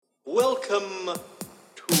Welcome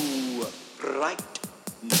to Fright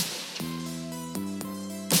Night.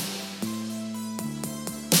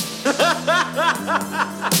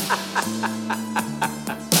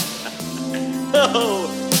 Oh,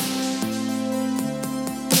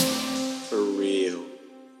 for real.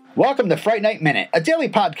 Welcome to Fright Night Minute, a daily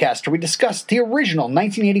podcast where we discuss the original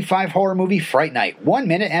 1985 horror movie Fright Night, 1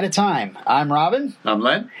 minute at a time. I'm Robin. I'm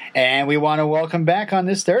Len. And we want to welcome back on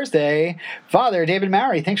this Thursday, Father David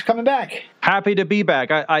Mowry. Thanks for coming back. Happy to be back.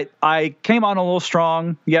 I came on a little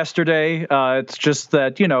strong yesterday. It's just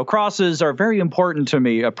that, crosses are very important to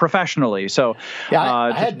me professionally. So yeah,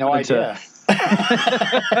 I had no idea.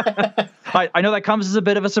 I know that comes as a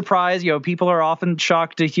bit of a surprise. People are often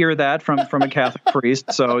shocked to hear that from a Catholic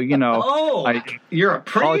priest. So, Oh, you're a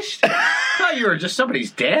priest? I thought you were just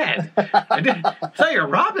somebody's dad. I thought you were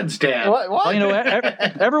Robin's dad. What? Well,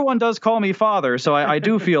 everyone does call me father, so I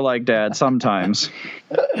do feel like dad sometimes.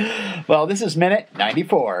 Well, this is minute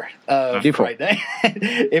 94 of Fright Night.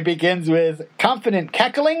 It begins with confident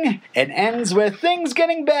cackling and ends with things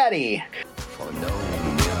getting batty. For no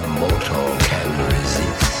mere mortal can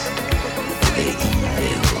resist the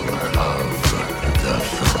evil of the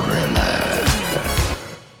thriller.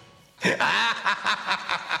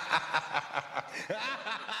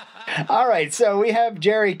 All right, so we have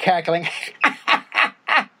Jerry cackling.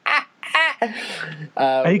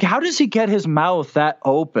 How does he get his mouth that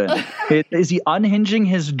open? Is he unhinging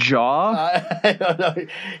his jaw? I don't know.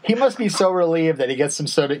 He must be so relieved that he gets some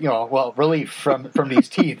sort of, relief from these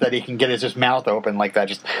teeth that he can get his mouth open like that.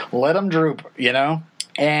 Just let him droop,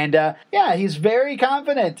 And, he's very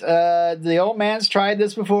confident. The old man's tried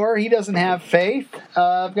this before. He doesn't have faith.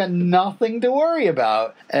 I've got nothing to worry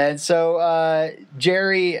about. And so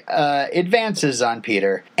Jerry advances on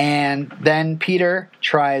Peter. And then Peter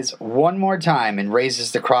tries one more time and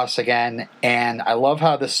raises the cross again. And I love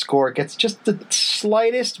how the score gets just the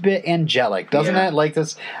slightest bit angelic, doesn't it? Like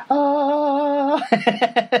this, You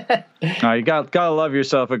gotta love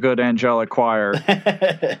yourself a good angelic choir.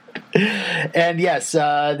 And yes,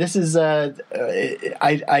 this is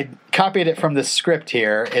I copied it from the script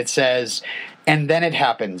here. It says, and then it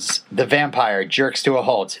happens. The vampire jerks to a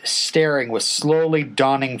halt, staring with slowly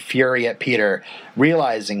dawning fury at Peter,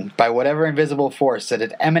 realizing by whatever invisible force that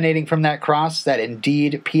is emanating from that cross that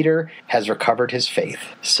indeed Peter has recovered his faith.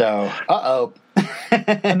 So,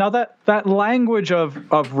 And now that language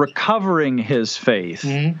of recovering his faith,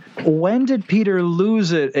 When did Peter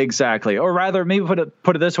lose it exactly? Or rather, maybe put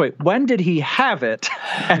it this way, when did he have it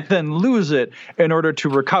and then lose it in order to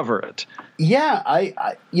recover it? Yeah,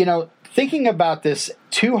 I thinking about this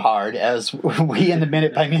too hard, as we in the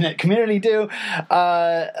Minute by Minute community do,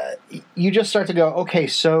 you just start to go, okay,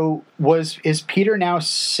 so is Peter now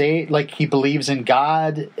like he believes in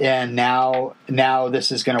God and now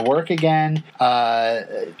this is going to work again?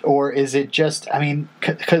 Or is it just,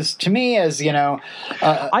 because to me, as go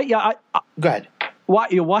ahead.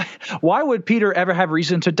 Why would Peter ever have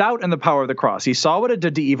reason to doubt in the power of the cross? He saw what it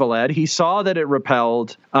did to Evil Ed. He saw that it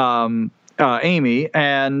repelled Amy,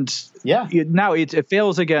 and now it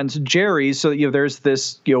fails against Jerry. So there's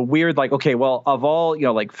this weird of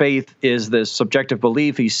all faith is this subjective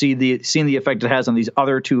belief. He's seen the effect it has on these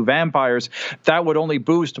other two vampires. That would only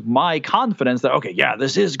boost my confidence that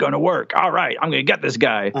this is going to work. All right, I'm going to get this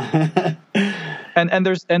guy.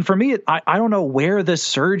 And for me, I don't know where this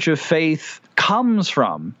surge of faith comes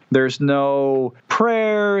from. There's no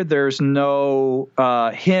prayer. There's no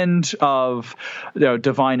hint of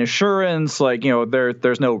divine assurance.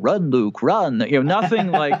 There's no run, Luke, run.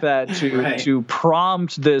 Nothing like that to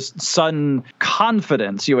prompt this sudden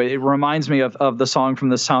confidence. It reminds me of the song from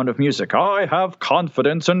The Sound of Music. I have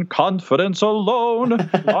confidence and confidence alone.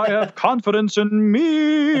 I have confidence in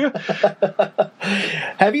me.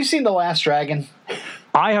 Have you seen The Last Dragon?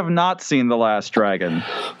 I have not seen The Last Dragon.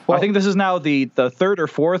 Well, I think this is now the third or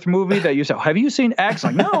fourth movie that you said. Have you seen X?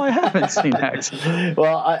 No, I haven't seen X.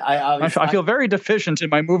 Well, I feel very deficient in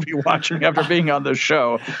my movie watching after being on this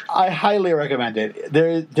show. I highly recommend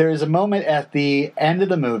it. There's a moment at the end of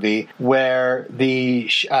the movie where the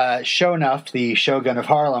Shonuff, the Shogun of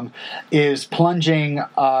Harlem, is plunging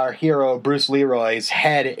our hero Bruce Leroy's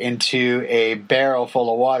head into a barrel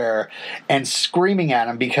full of water and screaming at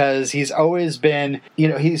him because he's always been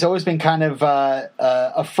kind of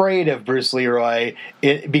afraid of Bruce Leroy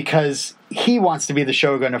because he wants to be the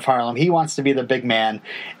Shogun of Harlem. He wants to be the big man.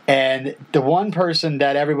 And the one person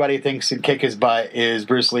that everybody thinks can kick his butt is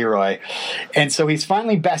Bruce Leroy. And so he's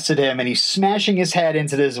finally bested him, and he's smashing his head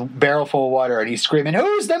into this barrel full of water, and he's screaming,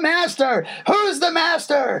 "Who's the master? Who's the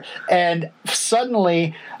master?" And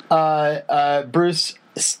suddenly Bruce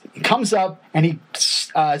comes up and he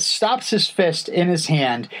stops his fist in his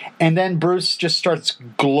hand, and then Bruce just starts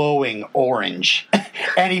glowing orange,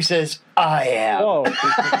 and he says, "I am." Whoa.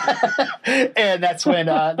 And that's when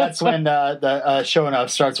the Sho'nuff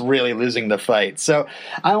starts really losing the fight. So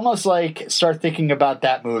I almost like start thinking about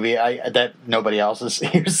that movie that nobody else has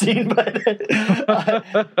here seen, but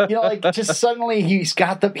like just suddenly he's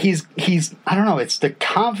got he's I don't know, it's the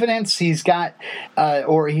confidence he's got,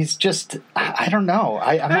 or he's just I don't know.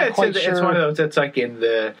 I'm not quite sure. It's one of those that's like in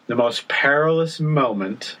the most perilous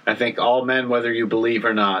moment. I think all men, whether you believe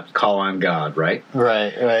or not, call on God, right?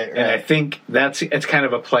 Right. And I think it's kind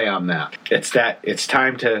of a play on that. It's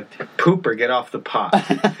time to poop or get off the pot.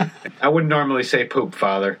 I wouldn't normally say poop,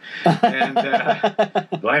 Father. And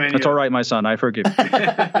that's all right, my son. I forgive you.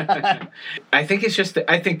 I think it's just.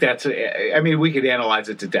 I think that's. I mean, we could analyze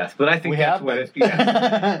it to death, but I think that's what it.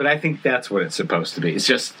 Yeah, but I think that's what it's supposed to be. It's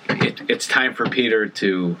just. It's time for Peter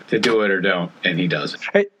to do it or don't, and he does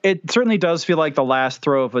it. It certainly does feel like the last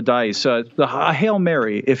throw of a dice, a Hail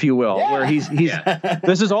Mary, if you will, where he's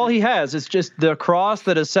this is all he has. It's just the cross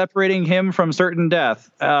that is separating him from certain death,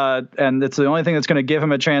 and it's the only thing that's going to give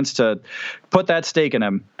him a chance to put that stake in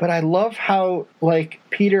him. But I love how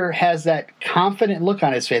Peter has that confident look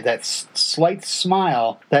on his face, that slight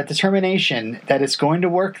smile, that determination that it's going to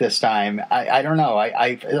work this time. I don't know.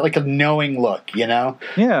 I like a knowing look, you know?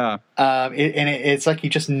 Yeah. It's like he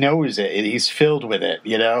just knows it. He's filled with it,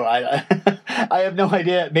 you know? I have no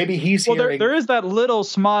idea. Maybe he's hearing... There is that little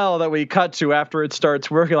smile that we cut to after it starts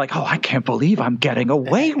working, like, oh, I can't believe I'm getting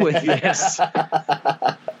away with this.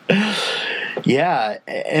 Yeah,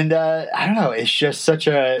 and I don't know. It's just such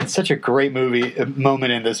a great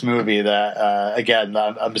moment in this movie that again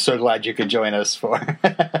I'm so glad you could join us for.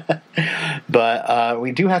 But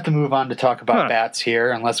we do have to move on to talk about bats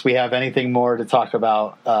here, unless we have anything more to talk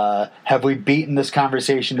about. Have we beaten this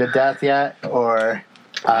conversation to death yet, or?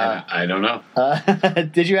 I don't know.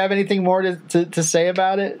 Did you have anything more to say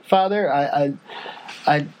about it, Father?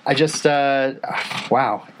 I just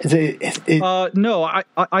wow. No,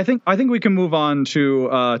 I think we can move on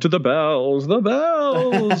to the bells. The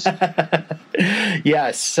bells.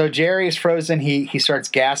 Yes. So Jerry is frozen. He starts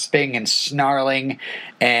gasping and snarling,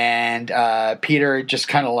 and Peter just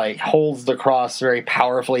kind of like holds the cross very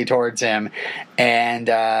powerfully towards him, and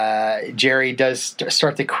Jerry does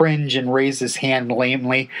start to cringe and raise his hand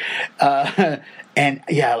lamely. And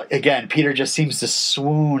yeah, again, Peter just seems to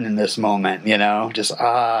swoon in this moment, you know, just,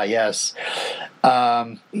 yes.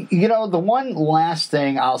 You know, the one last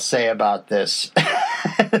thing I'll say about this,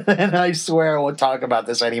 and I swear I won't talk about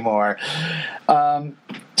this anymore.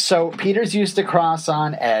 So Peter's used the cross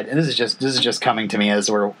on Ed, and this is just coming to me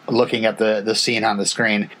as we're looking at the scene on the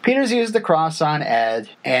screen. Peter's used the cross on Ed,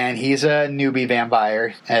 and he's a newbie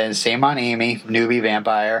vampire, and same on Amy, newbie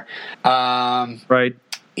vampire. Right.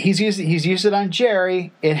 He's used it on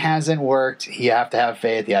Jerry. It hasn't worked. You have to have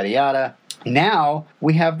faith, yada yada. Now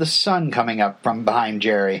we have the sun coming up from behind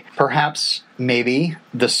Jerry. Perhaps, maybe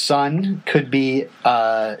the sun could be,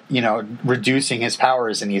 reducing his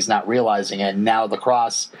powers, and he's not realizing it. And now the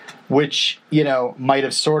cross, which might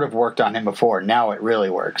have sort of worked on him before, now it really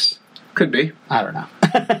works. Could be. I don't know.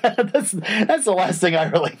 That's the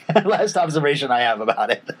last observation I have about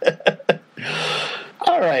it.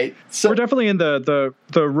 All right, so we're definitely in the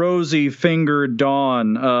rosy fingered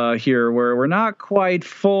dawn here, where we're not quite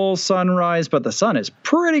full sunrise, but the sun is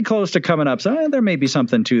pretty close to coming up. So there may be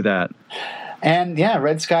something to that. And yeah,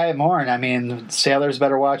 red sky at morn. I mean, sailors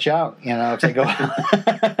better watch out, if they go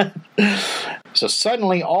out. So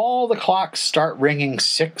suddenly all the clocks start ringing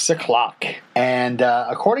 6 o'clock. And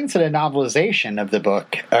according to the novelization of the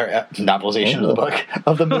book,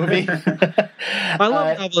 of the movie. I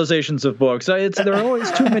love novelizations of books. There are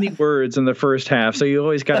always too many words in the first half, so you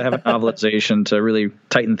always got to have a novelization to really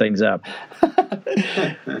tighten things up.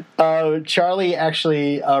 Charlie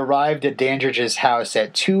actually arrived at Dandridge's house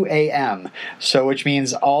at 2 a.m., so which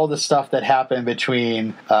means all the stuff that happened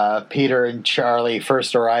between Peter and Charlie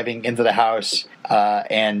first arriving into the house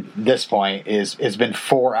and this point has been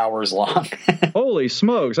 4 hours long. Holy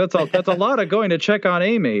smokes! That's a lot of going to check on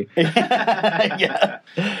Amy. Yeah.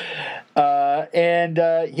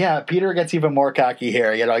 Peter gets even more cocky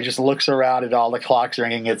here. He just looks around at all the clocks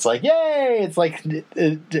ringing. It's like, yay! It's like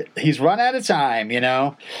he's run out of time,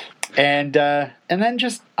 And then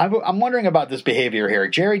just I'm wondering about this behavior here.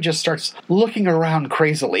 Jerry just starts looking around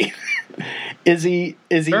crazily. Is he?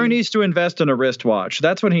 Jerry needs to invest in a wristwatch.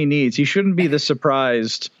 That's what he needs. He shouldn't be this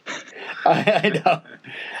surprised. I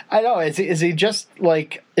know. Is he just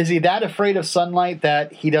like, is he that afraid of sunlight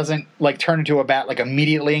that he doesn't like turn into a bat like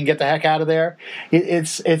immediately and get the heck out of there?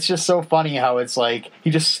 It's just so funny how it's like he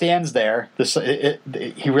just stands there.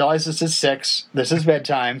 He realizes it's 6. This is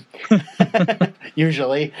bedtime,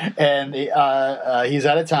 usually, and he's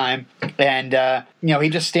out of time, and he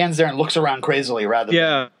just stands there and looks around crazily rather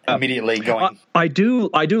than immediately going. I do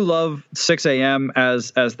love 6 a.m.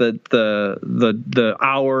 as the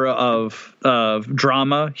hour of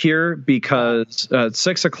drama here, because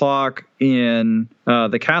 6 o'clock in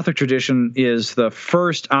the Catholic tradition is the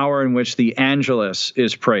first hour in which the Angelus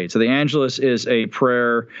is prayed. So the Angelus is a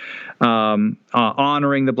prayer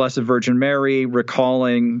honoring the Blessed Virgin Mary,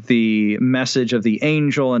 recalling the message of the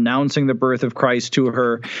angel announcing the birth of Christ to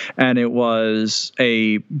her. And it was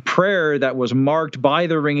a prayer that was marked by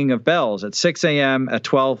the ringing of bells at 6 a.m., at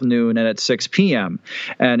 12 noon, and at 6 p.m.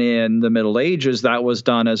 And in the Middle Ages, that was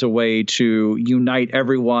done as a way to unite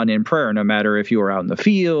everyone in prayer, no matter if you were out in the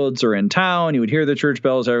fields or in town. You would hear the church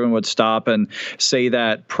bells, everyone would stop and say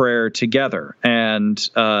that prayer together. And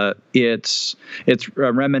it's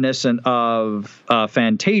reminiscent of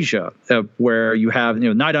Fantasia, where you have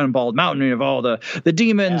Night on Bald Mountain, you have all the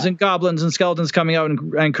demons and goblins and skeletons coming out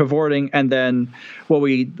and cavorting, and then what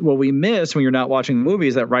we miss when you're not watching the movie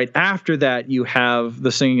is that right after that you have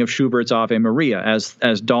the singing of Schubert's Ave Maria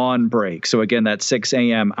as dawn breaks. So again, that 6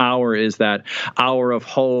 a.m. hour is that hour of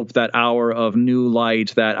hope, that hour of new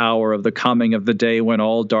light, that hour of the coming of the day when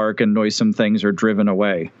all dark and noisome things are driven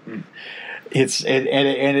away. It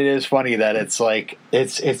is funny that it's like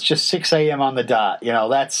it's just 6 a.m. on the dot.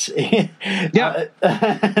 That's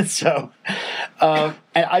so.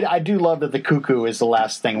 And I do love that the cuckoo is the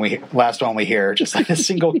last one we hear, just like a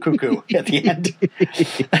single cuckoo at the end.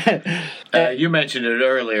 You mentioned it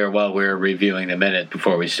earlier while we were reviewing the minute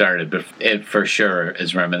before we started, but it for sure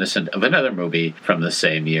is reminiscent of another movie from the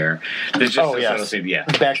same year. There's just little scene,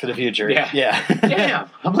 Back to the Future. Yeah. Damn,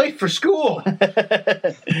 I'm late for school.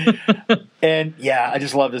 And I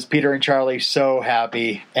just love this. Peter and Charlie so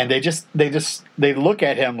happy, and they look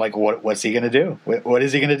at him like, what's he gonna do? What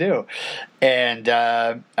is he gonna do? And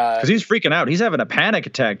because he's freaking out, he's having a panic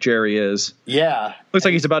attack. Jerry is. Yeah, looks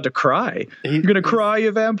like he's about to cry. You're gonna cry,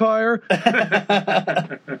 you vampire.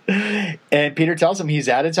 And Peter tells him he's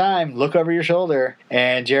out of time. Look over your shoulder.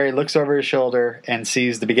 And Jerry looks over his shoulder and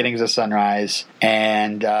sees the beginnings of sunrise.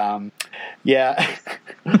 And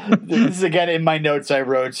this is again in my notes. I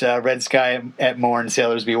wrote "Red Sky at Morn,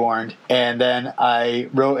 Sailors Be Warned," and then I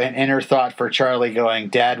wrote an inner thought for Charlie going,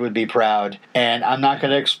 "Dad would be proud." And I'm not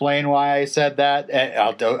going to explain why I said that.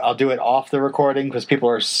 I'll do it off the recording because people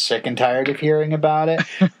are sick and tired of hearing about it.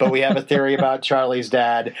 But we have a theory about Charlie's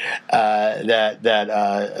dad that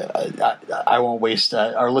I won't waste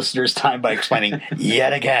our listeners' time by explaining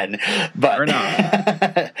yet again. But or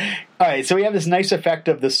not. All right, so we have this nice effect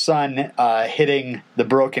of the sun hitting the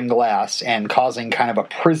broken glass and causing kind of a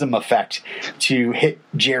prism effect to hit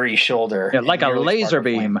Jerry's shoulder. Yeah, like a laser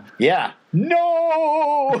beam. Yeah.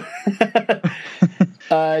 No!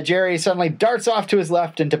 Jerry suddenly darts off to his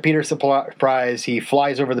left, and to Peter's surprise, he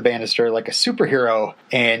flies over the banister like a superhero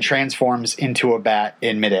and transforms into a bat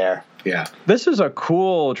in midair. Yeah. This is a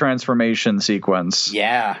cool transformation sequence.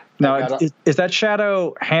 Yeah. Now, is that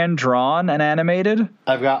shadow hand-drawn and animated?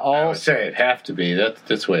 I've got all... I would say it'd have to be.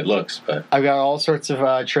 That's the way it looks. But I've got all sorts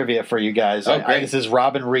of trivia for you guys. Oh, great. This is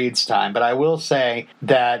Robin Reed's time, but I will say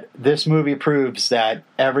that this movie proves that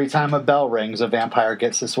every time a bell rings, a vampire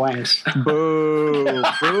gets his wings. Boo!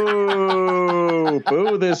 Boo!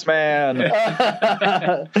 Boo this man!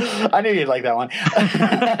 I knew you'd like that one.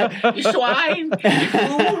 You swine!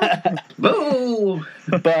 You boo!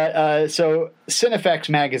 But so Cinefex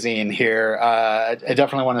magazine here, I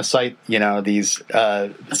definitely want to cite, these.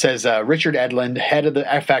 Says Richard Edlund, head of the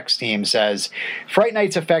FX team, says Fright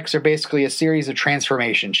Night's effects are basically a series of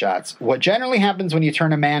transformation shots. What generally happens when you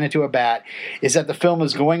turn a man into a bat is that the film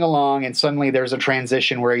is going along and suddenly there's a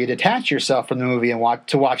transition where you detach yourself from the movie and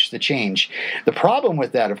watch the change. The problem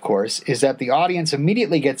with that, of course, is that the audience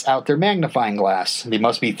immediately gets out their magnifying glass. They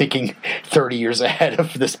must be thinking 30 years ahead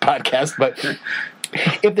of this podcast, but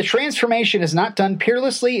if the transformation is not done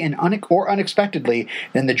peerlessly and unexpectedly,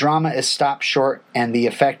 then the drama is stopped short and the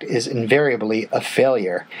effect is invariably a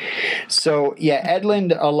failure. So,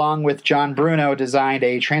 Edlund, along with John Bruno, designed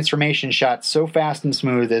a transformation shot so fast and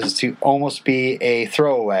smooth as to almost be a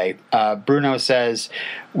throwaway. Bruno says,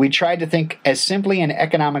 "We tried to think as simply and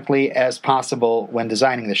economically as possible when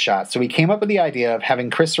designing the shot. So we came up with the idea of having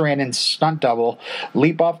Chris Sarandon's stunt double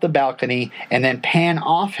leap off the balcony and then pan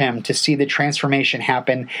off him to see the transformation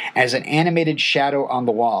happen as an animated shadow on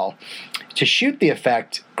the wall. To shoot the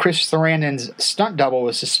effect, Chris Sarandon's stunt double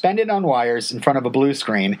was suspended on wires in front of a blue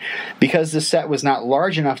screen. Because the set was not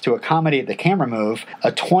large enough to accommodate the camera move,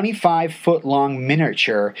 a 25-foot-long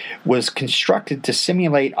miniature was constructed to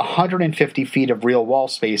simulate 150 feet of real wall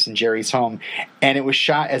space in Jerry's home, and it was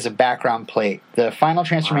shot as a background plate. The final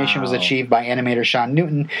transformation was achieved by animator Sean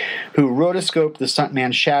Newton, who rotoscoped the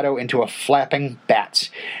stuntman's shadow into a flapping bat.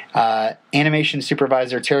 Animation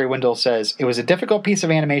supervisor Terry Windle says, "It was a difficult piece of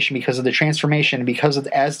animation because of the transformation, because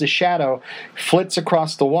as the shadow flits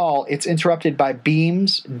across the wall, it's interrupted by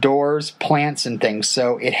beams, doors, plants, and things,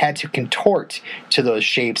 so it had to contort to those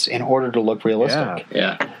shapes in order to look realistic."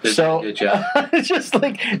 Yeah. Good job. It's just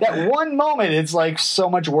like that one moment, it's like so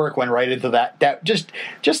much work went right into that just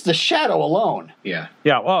the shadow alone. Yeah.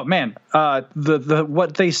 Yeah. Oh man, the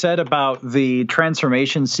what they said about the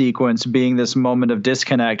transformation sequence being this moment of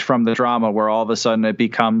disconnect from the drama, where all of a sudden it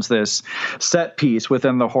becomes this set piece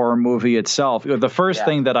within the horror movie itself. The first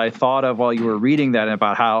thing that I thought of while you were reading that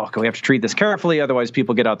about how we have to treat this carefully, otherwise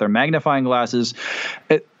people get out their magnifying glasses.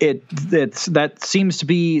 That seems to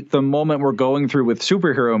be the moment we're going through with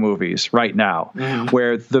superhero movies right now,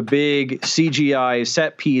 where the big CGI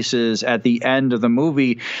set pieces at the end of the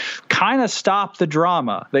movie kind of stop the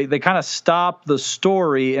drama. They kind of stop the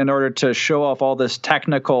story in order to show off all this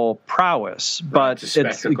technical prowess. But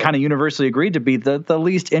it's kind of universally agreed to be the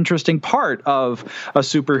least interesting part of a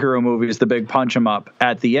superhero movie is the big punch 'em up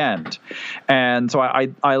at the end. And so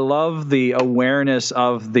I love the awareness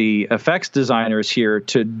of the effects designers here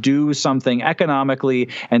to do something economically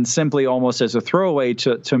and simply almost as a throwaway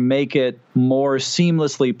to make it more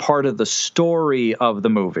seamlessly part of the story of the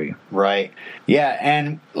movie. Right. Yeah,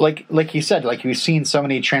 and like you said, like we've seen so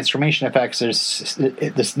many transformation effects.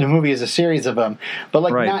 The movie is a series of them, but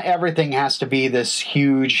not everything has to be this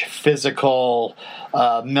huge physical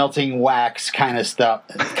melting wax kind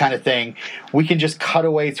of thing. We can just cut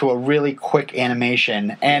away to a really quick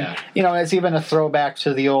animation, and it's even a throwback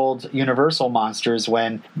to the old Universal monsters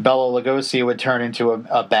when Bela Lugosi would turn into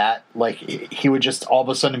a bat. Like he would just all of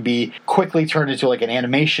a sudden be quickly turned into like an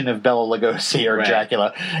animation of Bela Lugosi or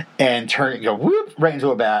Dracula, and go whoop right into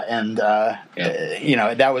a bat, and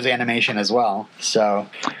that was animation as well. So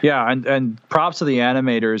and props to the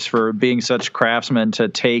animators for being such craftsmen to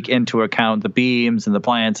take into account the beams and the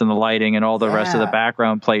plants and the lighting and all the rest of the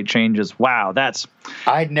background plate changes. Wow,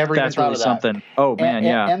 I'd never even thought really of that. Something. Oh man,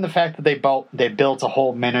 and the fact that they built a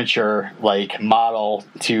whole miniature like model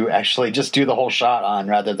to actually just do the whole shot on,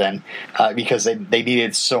 rather than because they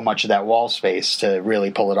needed so much of that wall space to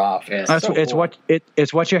really pull it off. Yeah.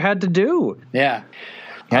 It's what you had to do. Yeah,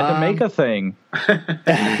 you had to make a thing.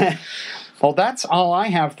 Well, that's all I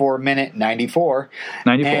have for minute 94.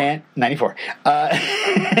 94.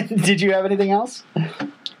 Did you have anything else?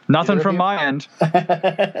 Nothing from my end.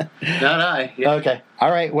 Not I. Yeah. Okay. All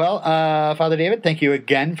right. Well, Father David, thank you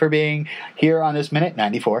again for being here on this minute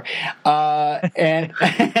 94. And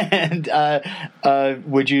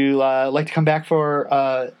would you like to come back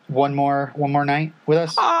for one more night with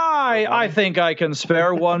us? I think I can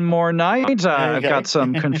spare one more night. I've got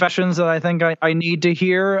some confessions that I think I need to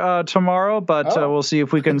hear tomorrow, but we'll see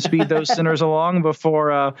if we can speed those sinners along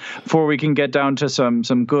before we can get down to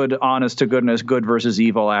some good, honest to goodness, good versus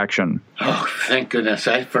evil action. Oh, thank goodness!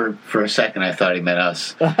 For a second I thought he meant us.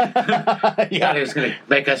 Thought he was going to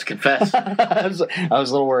make us confess. I was a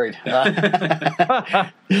little worried. All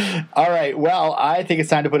right. Well, I think it's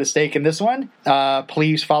time to put a stake in this one.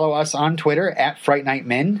 Please follow us on Twitter at Fright Night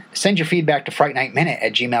Min. Send your feedback to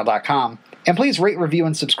frightnightminute@gmail.com. And please rate, review,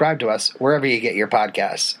 and subscribe to us wherever you get your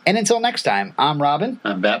podcasts. And until next time, I'm Robin.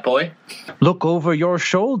 I'm Bat Boy. Look over your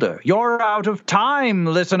shoulder. You're out of time,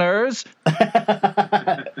 listeners.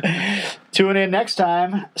 Tune in next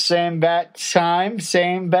time. Same bat time,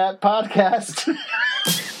 same bat podcast.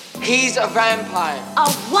 He's a vampire. A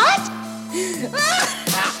what?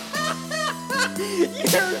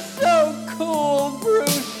 You're so cool,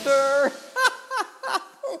 Brewster.